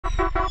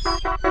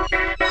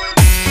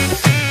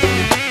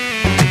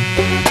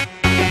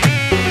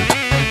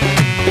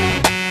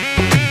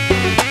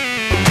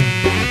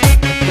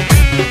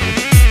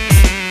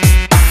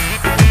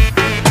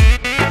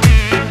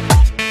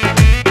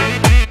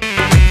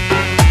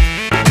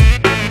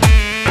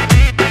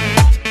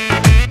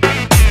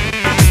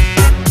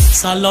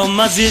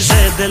سلام عزیز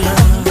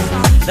دلم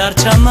در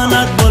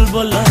چمنت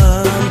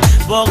بلبلم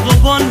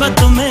باغبان به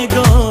تو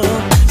میگم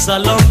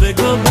سلام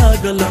بگو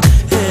بگلم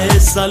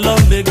سلام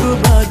بگو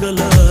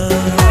بگلم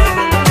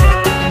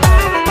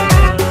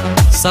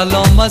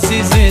سلام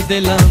عزیز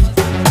دلم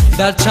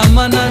در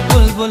چمنت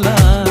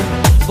بلبلم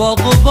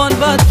باغبان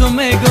به تو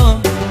میگم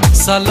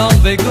سلام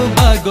بگو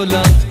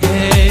بگلم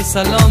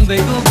سلام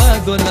بگو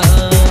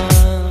بگلم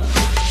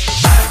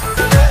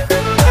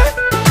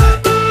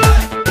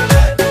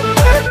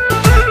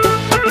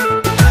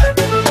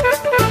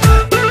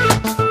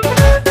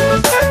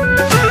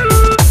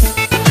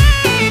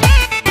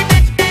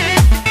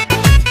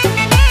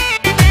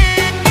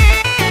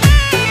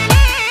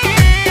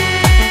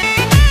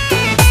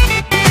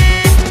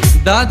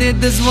داده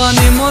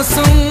دزوانی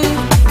موسم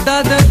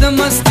داده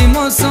دمستی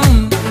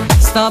موسم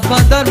ستا پا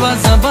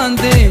دروازه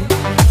بانده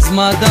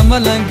زما د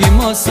ملنگی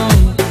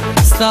موسم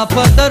ستا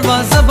پا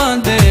دروازه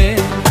بانده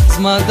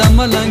زما د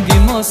ملنگی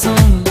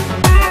موسم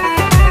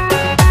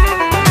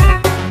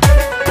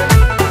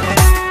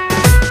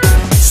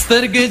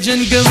سترگی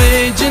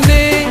جنگوی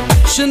جنه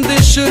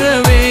شند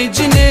شروی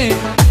جنه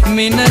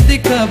مینه دی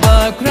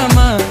کباب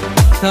کرما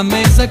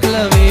تمی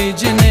زکلوی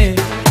جنه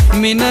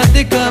مینه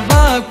دی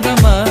کباب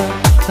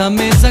کرما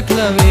تمی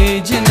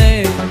زکلوی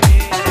جنه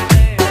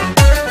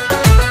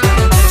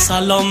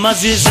سلام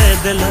عزیز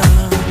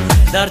دلم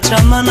در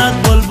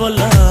چمنت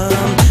بلبلم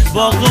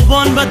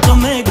باغبان به تو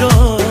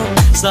میگم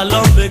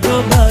سلام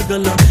بگو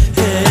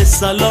بگلم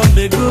سلام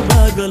بگو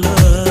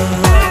بگلم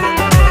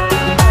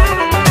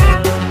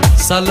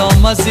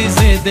سلام عزیز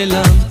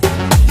دلم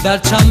در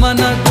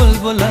چمنت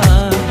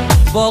بلبلم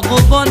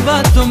باغبان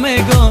به تو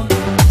میگم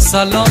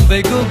سلام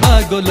بگو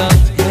بگلم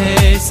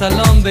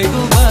سلام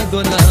بگو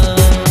بگلم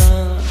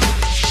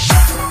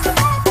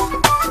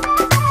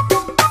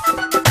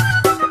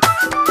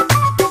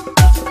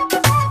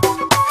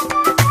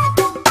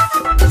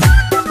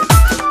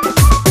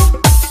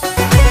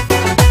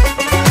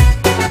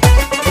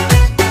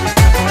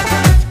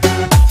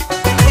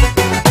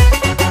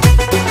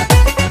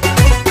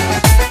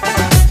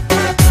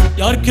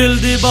یار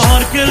کلدی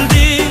بهار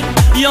کلدی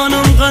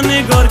یانم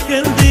غنگار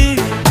کلدی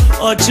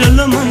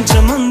آچل من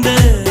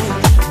چمنده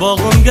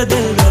باغم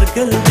گدل دار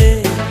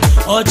کلدی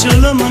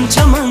آچل من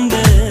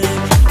چمنده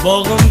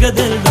باغم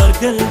گدل دار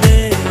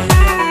کلدی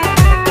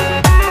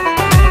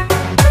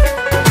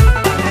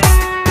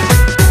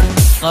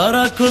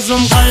قرا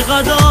کزم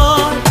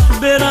قایقدار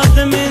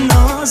برادم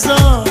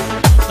نازا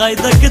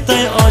قایده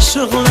کتای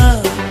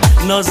عاشقله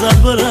نازا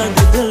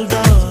براد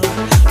دلدار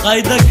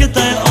قایده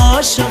کتای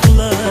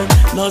عاشقله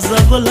نازا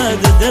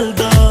بلد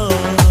دلدار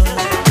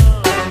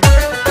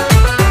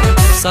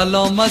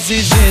سلام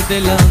عزیز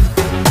دلم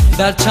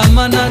در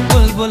چمنت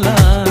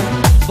بلبلم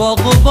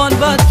باغبان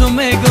به تو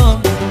میگم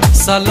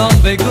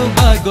سلام بگو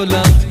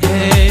بگلم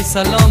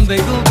سلام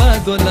بگو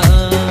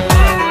بگلم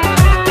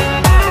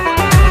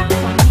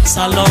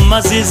سلام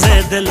عزیز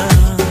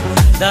دلم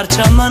در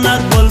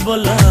چمنت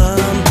بلبلم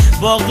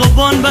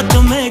باغبان به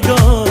تو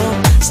میگم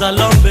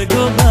سلام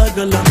بگو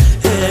بگلم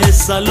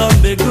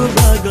سلام بگو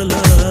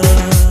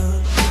بگلم